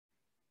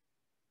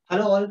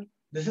Hello all,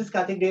 this is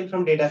Karthik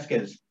from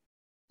DataSkills.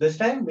 This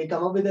time we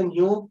come up with a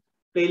new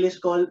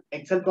playlist called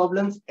Excel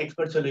Problems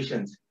Expert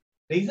Solutions.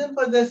 Reason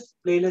for this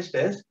playlist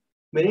is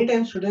many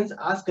times students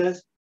ask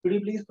us, could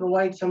you please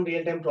provide some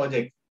real-time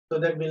projects so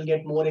that we'll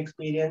get more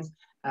experience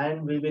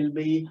and we will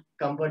be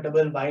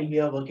comfortable while we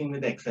are working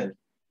with Excel.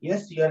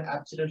 Yes, you are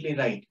absolutely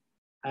right.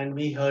 And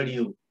we heard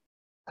you.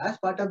 As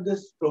part of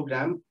this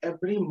program,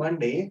 every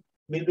Monday,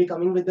 we'll be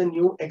coming with the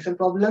new Excel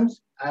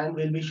problems and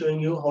we'll be showing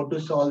you how to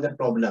solve that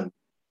problem.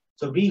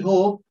 So we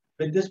hope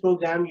with this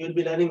program, you'll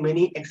be learning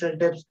many Excel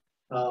tips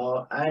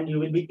and you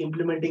will be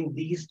implementing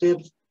these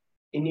tips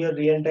in your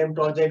real-time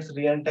projects,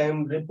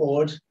 real-time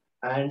reports,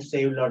 and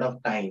save a lot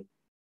of time.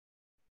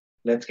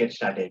 Let's get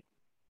started.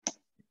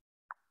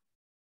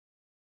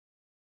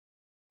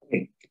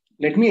 Okay.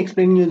 Let me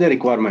explain you the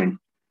requirement.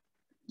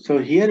 So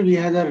here we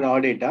have the raw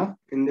data.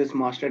 In this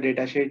master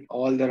data sheet,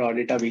 all the raw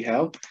data we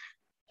have.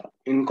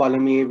 In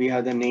column A, we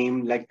have the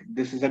name, like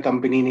this is a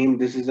company name,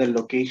 this is a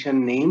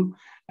location name.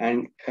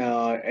 And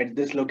at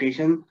this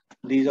location,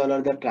 these all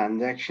are the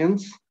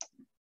transactions,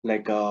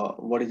 like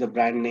what is the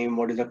brand name,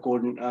 what is the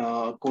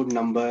code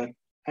number,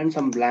 and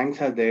some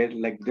blanks are there.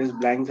 Like these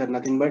blanks are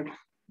nothing but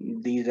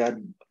these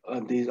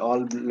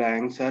all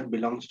blanks are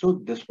belongs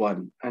to this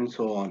one, and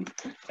so on.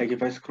 Like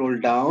if I scroll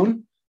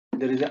down,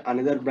 there is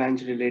another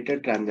branch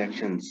related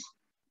transactions,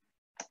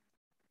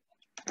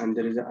 and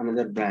there is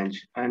another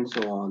branch, and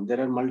so on.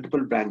 There are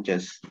multiple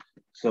branches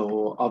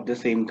so of the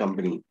same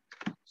company.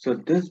 So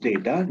this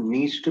data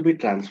needs to be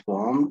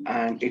transformed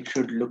and it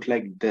should look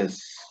like this.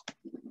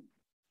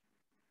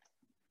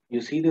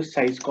 You see the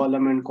size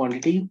column and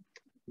quantity.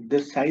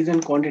 This size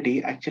and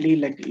quantity actually,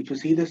 like if you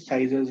see the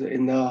sizes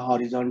in the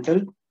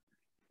horizontal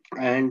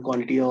and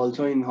quantity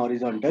also in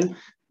horizontal,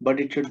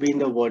 but it should be in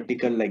the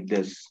vertical like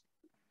this.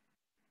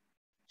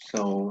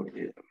 So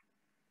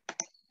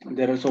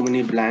there are so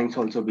many blanks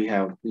also we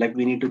have. Like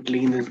we need to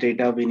clean this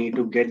data, we need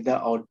to get the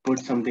output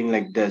something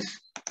like this.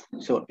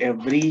 So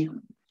every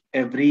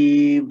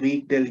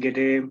week they'll get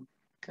a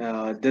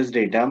this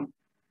data.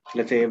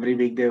 Let's say every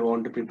week they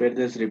want to prepare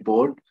this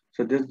report.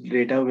 So this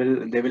data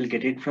they will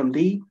get it from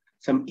the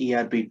some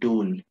ERP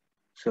tool.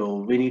 So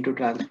we need to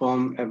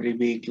transform every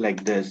week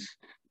like this.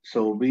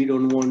 So we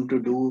don't want to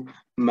do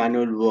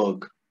manual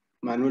work.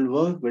 Manual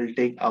work will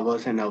take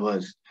hours and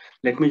hours.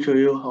 Let me show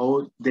you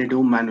how they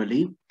do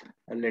manually.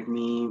 Let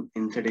me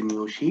insert a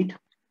new sheet.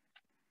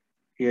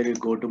 Here you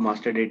go to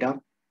master data.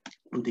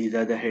 These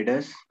are the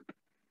headers.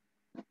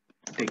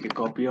 Take a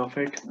copy of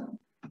it,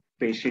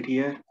 paste it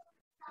here,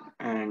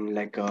 and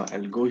like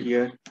I'll go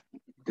here.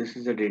 This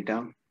is the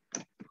data.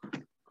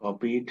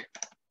 Copy it,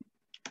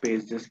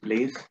 paste this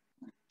place.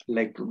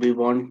 Like we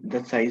want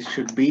the size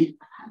should be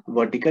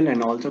vertical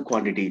and also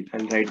quantity.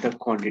 I'll write the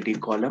quantity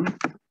column.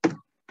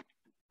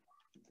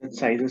 The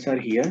sizes are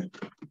here.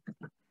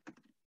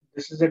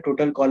 This is the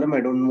total column.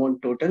 I don't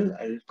want total.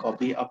 I'll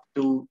copy up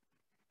to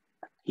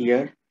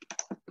here.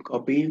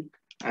 Copy,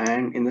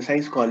 and in the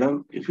size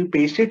column, if you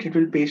paste it, it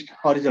will paste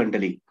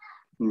horizontally.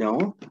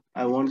 No,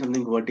 I want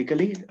something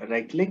vertically.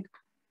 Right click,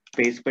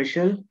 paste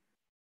special,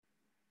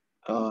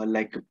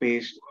 like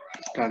paste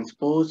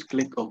transpose,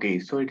 click OK.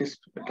 So it is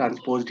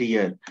transposed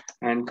here,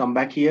 and come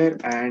back here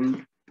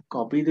and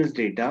copy this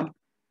data,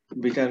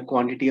 which are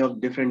quantity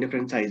of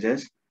different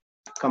sizes.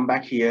 Come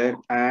back here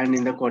and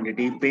in the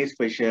quantity paste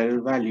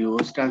special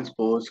values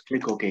transpose,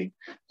 click OK.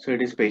 So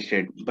it is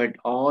pasted, but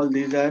all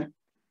these are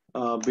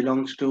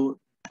belongs to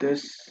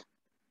this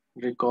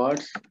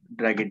records.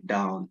 Drag it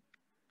down.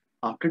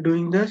 After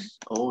doing this,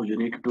 oh, you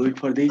need to do it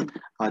for the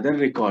other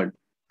record,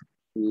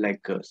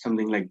 like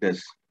something like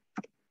this.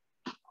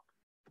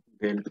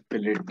 They'll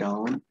fill it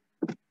down,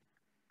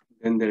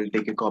 then they'll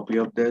take a copy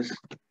of this,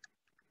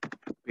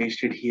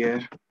 paste it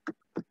here,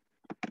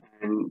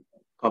 and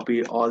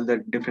copy all the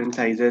different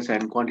sizes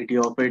and quantity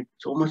of it.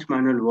 So much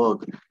manual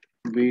work.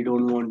 We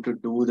don't want to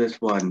do this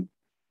one.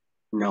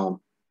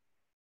 No,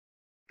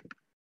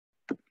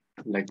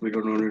 like we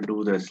don't want to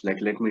do this.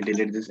 Like let me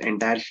delete this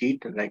entire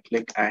sheet. Right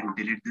click and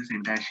delete this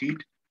entire sheet.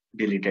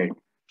 Deleted.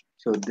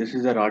 So this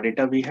is the raw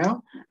data we have,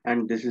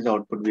 and this is the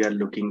output we are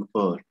looking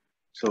for.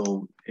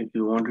 So if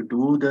you want to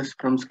do this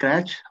from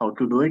scratch, how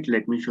to do it,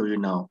 let me show you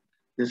now.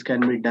 This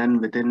can be done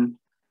within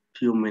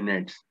few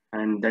minutes,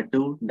 and that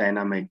too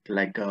dynamic.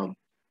 Like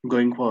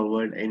going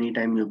forward,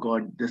 anytime you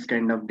got this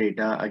kind of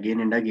data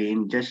again and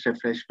again, just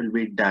refresh will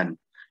be done.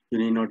 You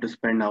need not to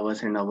spend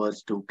hours and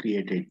hours to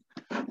create it.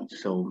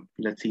 So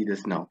let's see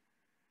this now.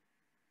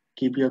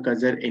 Keep your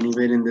cursor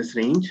anywhere in this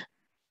range.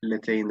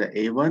 Let's say in the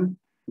A1,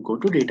 go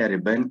to data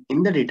ribbon.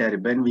 In the data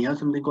ribbon, we have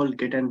something called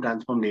get and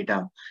transform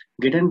data.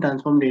 Get and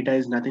transform data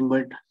is nothing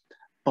but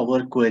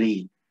Power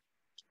Query.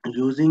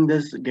 Using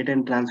this get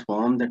and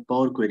transform, that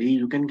Power Query,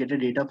 you can get a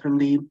data from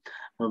the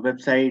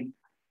website,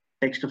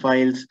 text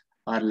files,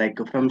 or like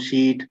from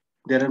sheet.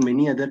 There are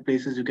many other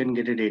places you can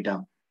get a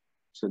data.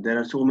 So there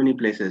are so many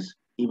places,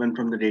 even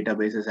from the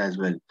databases as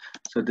well.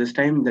 So this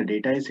time the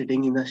data is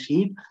sitting in the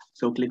sheet.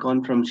 So click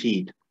on from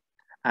sheet.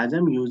 As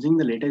I'm using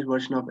the latest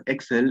version of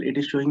Excel, it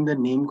is showing the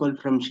name called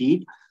from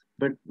sheet.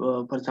 But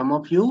for some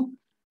of you,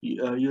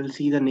 you'll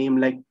see the name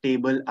like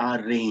table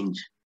or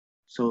range.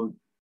 So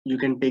you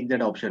can take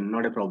that option,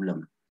 not a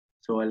problem.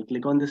 So I'll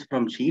click on this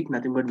from sheet,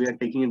 nothing but we are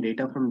taking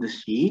data from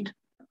this sheet.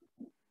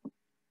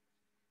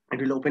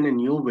 It will open a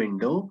new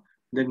window.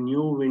 The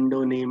new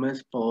window name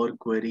is Power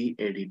Query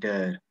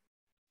Editor.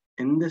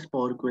 In this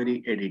Power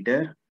Query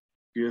Editor,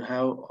 you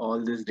have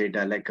all this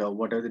data, like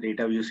whatever the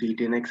data you see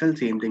it in Excel,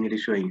 same thing it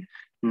is showing.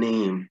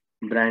 Name,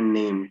 brand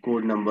name,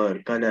 code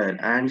number, color,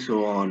 and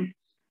so on.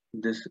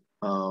 This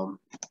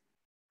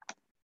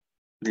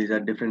these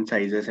are different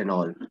sizes and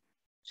all.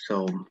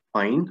 So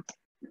fine.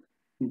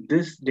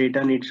 This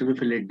data needs to be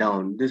filled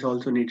down. This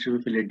also needs to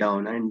be filled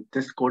down, and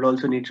this code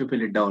also needs to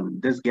fill it down.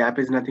 This gap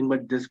is nothing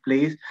but this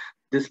place,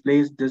 this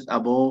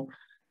above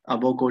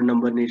code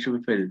number needs to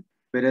be filled.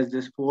 Whereas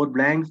this four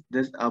blanks,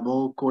 this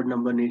above code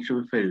number needs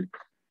to be filled.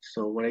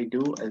 So what I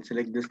do, I'll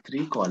select these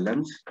three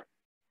columns,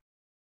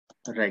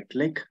 right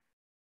click.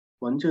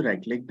 Once you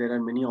right click, there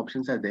are many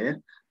options are there.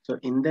 So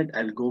in that,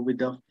 I'll go with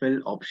the fill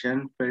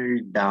option, fill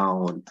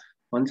down.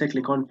 Once I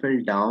click on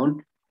fill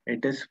down,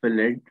 it is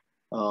filled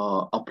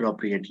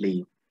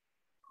appropriately.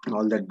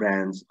 All that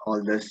brands,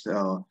 all this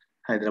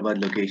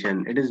Hyderabad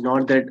location. It is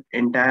not that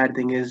entire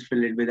thing is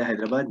filled with the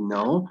Hyderabad.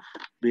 No,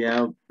 we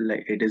have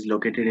like it is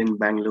located in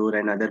Bangalore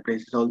and other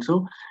places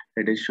also.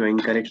 It is showing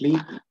correctly.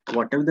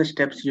 Whatever the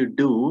steps you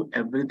do,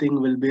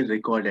 everything will be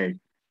recorded.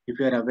 If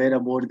you are aware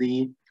about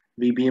the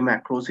VBA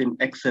macros in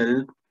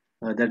Excel,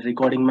 that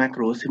recording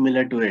macro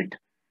similar to it.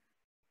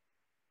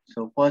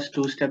 So first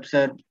two steps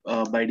are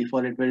by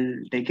default it will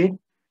take it.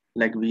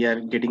 Like we are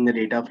getting the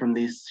data from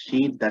this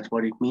sheet, that's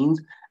what it means.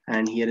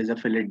 And here is a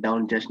fill it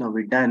down, just now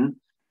we're done.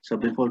 So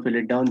before fill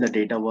it down, the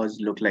data was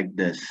look like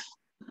this.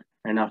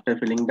 And after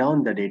filling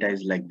down, the data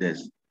is like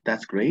this.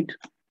 That's great,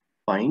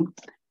 fine.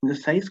 In the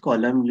size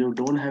column, you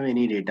don't have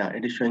any data.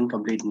 It is showing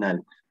complete null.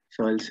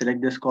 So I'll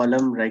select this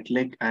column, right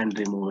click and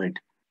remove it.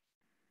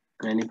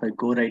 And if I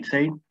go right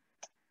side,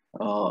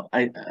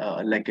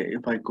 like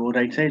if I go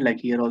right side, like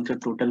here also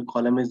total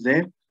column is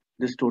there.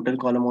 This total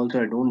column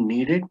also I don't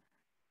need it.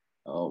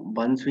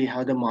 Once we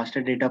have the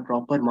master data,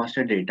 proper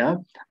master data,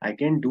 I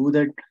can do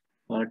that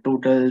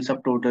total,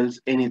 subtotals,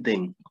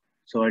 anything.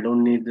 So I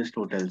don't need this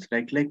totals.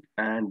 Right click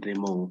and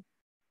remove.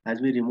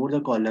 As we remove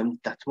the column,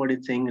 that's what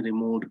it's saying,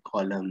 removed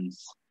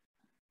columns.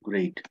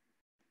 Great.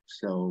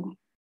 So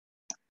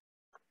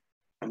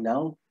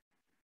now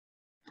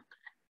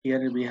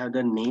here we have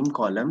the name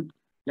column.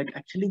 Like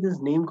actually this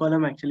name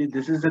column, actually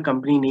this is the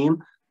company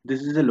name.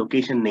 This is the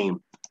location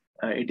name.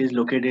 It is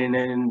located in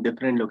a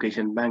different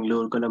location,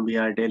 Bangalore,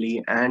 Colombia,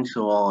 Delhi, and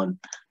so on.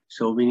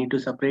 So we need to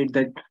separate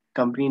that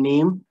company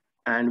name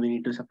and we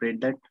need to separate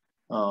that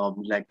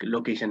like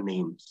location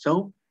name.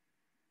 So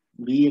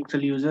we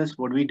Excel users,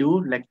 what we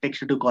do, like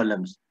text to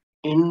columns.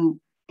 In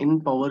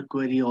Power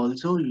Query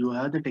also, you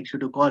have the text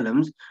to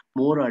columns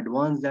more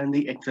advanced than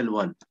the Excel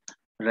one.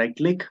 Right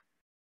click,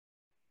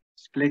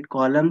 split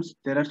columns.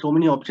 There are so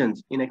many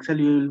options. In Excel,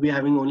 you will be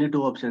having only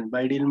two options,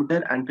 by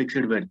delimiter and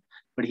fixed width.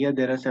 But here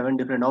there are 7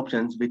 different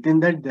options.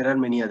 Within that, there are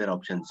many other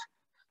options.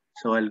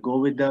 So I'll go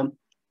with the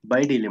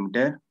by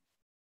delimiter.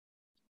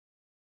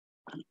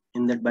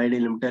 In that by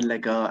delimiter,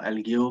 like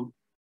I'll give,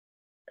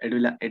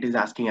 it is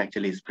asking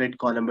actually split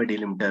column by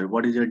delimiter.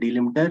 What is your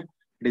delimiter?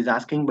 It is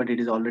asking, but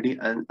it is already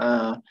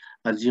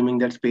assuming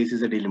that space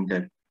is a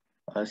delimiter.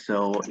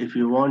 So if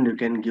you want, you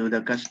can give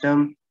the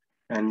custom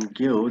and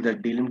give the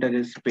delimiter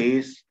is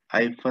space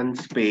hyphen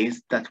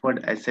space. That's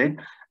what I said,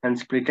 and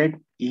split it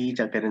each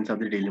occurrence of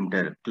the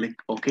delimiter. Click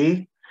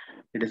OK.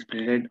 It is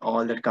splitted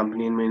all that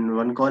company name in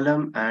one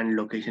column and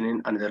location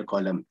in another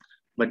column.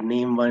 But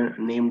name one,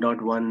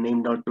 name.1,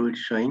 name.2 it's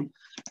showing.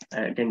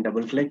 I can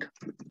double click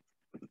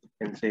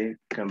and say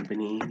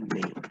company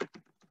name.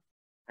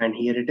 And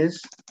here it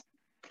is.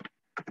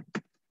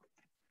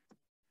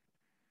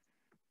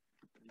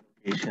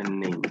 Location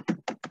name.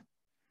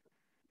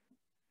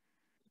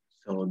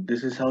 So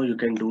this is how you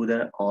can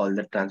do all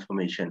the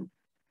transformation.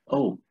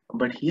 Oh,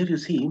 but here you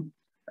see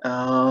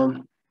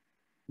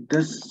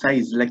this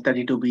size like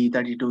 32B,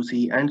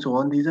 32C, and so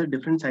on. These are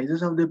different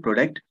sizes of the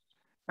product,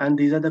 and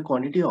these are the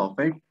quantity of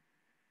it.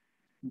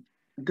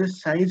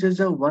 This size is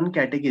a one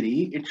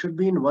category. It should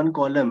be in one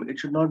column. It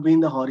should not be in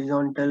the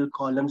horizontal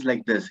columns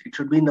like this. It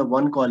should be in the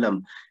one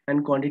column,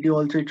 and quantity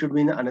also it should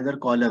be in another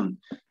column.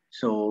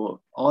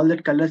 So all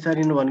that colors are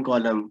in one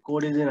column,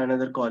 code is in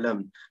another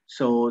column.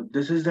 So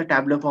this is the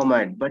tabular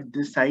format, but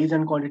this size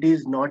and quantity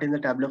is not in the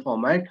tabular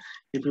format.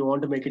 If you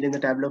want to make it in the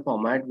tabular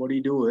format, what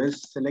you do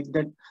is select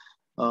that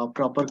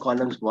proper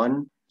columns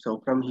one.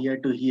 So from here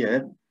to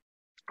here,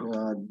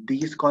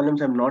 these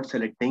columns I'm not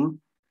selecting.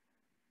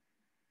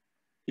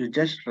 You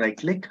just right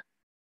click.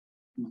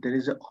 There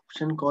is an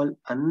option called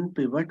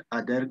unpivot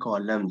other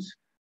columns.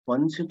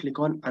 Once you click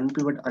on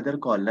unpivot other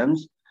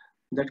columns,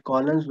 that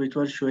columns which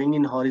were showing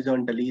in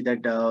horizontally, that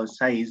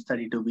size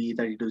 32B,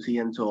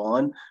 32C and so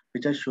on,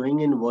 which are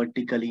showing in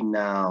vertically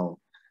now,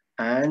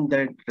 and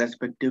that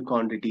respective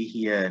quantity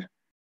here.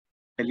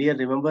 Earlier,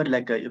 remember,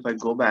 like if I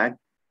go back,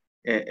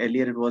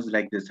 Earlier it was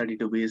like this: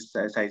 32B is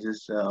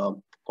sizes,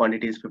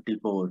 quantity is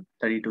 54,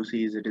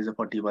 32C is it is a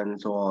 41,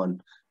 and so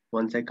on.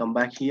 Once I come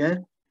back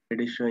here, it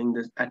is showing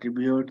this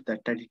attribute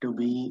that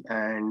 32B,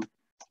 and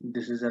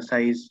this is a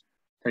size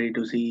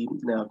 32C,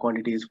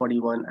 quantity is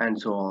 41, and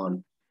so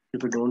on.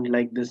 If you don't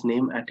like this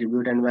name,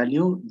 attribute and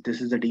value, this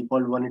is the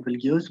default one it will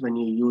use when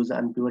you use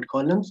unpivot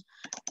columns.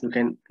 You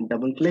can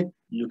double click,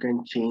 you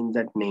can change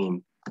that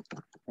name.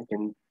 I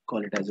can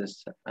call it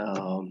as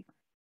a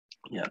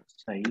yeah,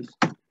 size,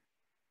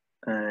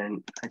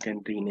 and I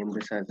can rename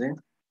this as a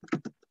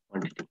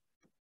quantity.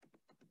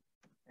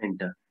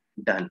 Enter.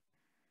 Done.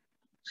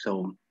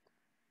 So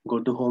go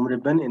to home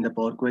ribbon in the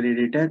Power Query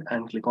editor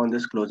and click on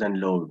this close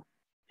and load.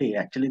 Hey,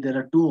 actually there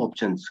are two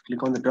options.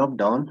 Click on the drop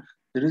down.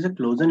 There is a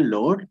close and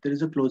load. There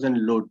is a close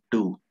and load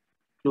too.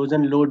 Close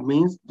and load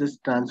means this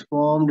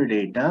transformed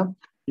data,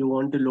 you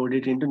want to load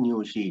it into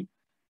new sheet.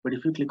 But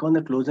if you click on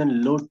the close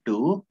and load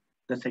to,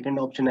 the second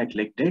option I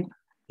clicked it,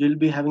 you'll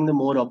be having the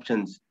more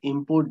options.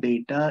 Import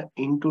data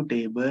into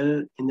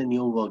table in the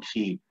new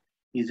worksheet.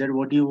 Is that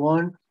what you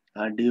want?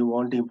 Do you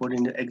want to import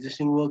in the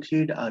existing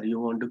worksheet, or you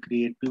want to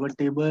create pivot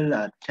table,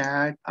 or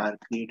chat, or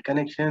create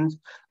connections?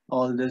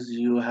 All this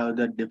you have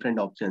the different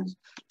options.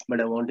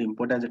 But I want to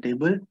import as a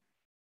table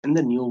in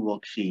the new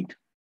worksheet.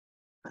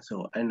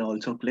 So, and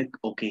also click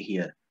OK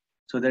here,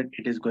 so that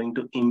it is going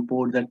to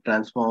import the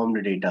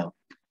transformed data.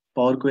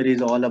 Power Query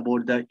is all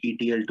about the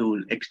ETL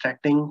tool,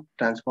 extracting,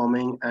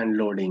 transforming, and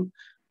loading.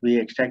 We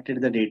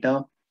extracted the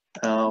data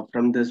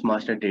from this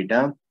master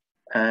data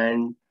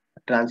and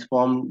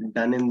transformed,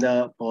 done in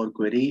the Power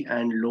Query,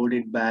 and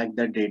loaded back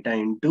the data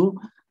into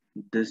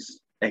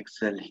this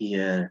Excel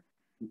here.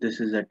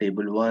 This is a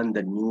table one,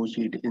 the new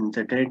sheet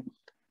inserted,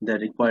 the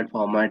required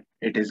format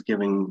it is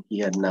giving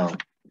here now.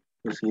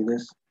 You see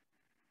this?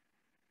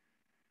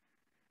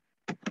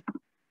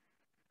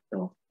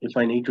 So if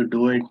I need to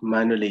do it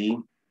manually,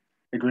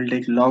 it will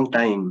take long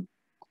time.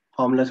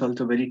 Formulas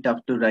also very tough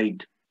to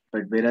write,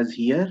 but whereas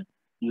here,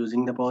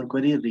 using the Power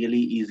Query, really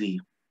easy.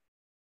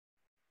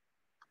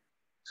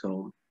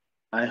 So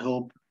I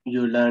hope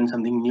you learned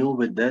something new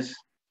with this,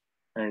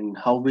 and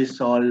how we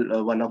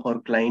solve one of our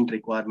client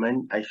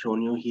requirement. I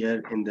shown you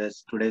here in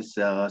this today's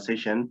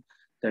session,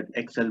 that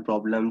Excel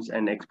problems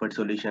and expert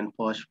solution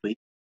for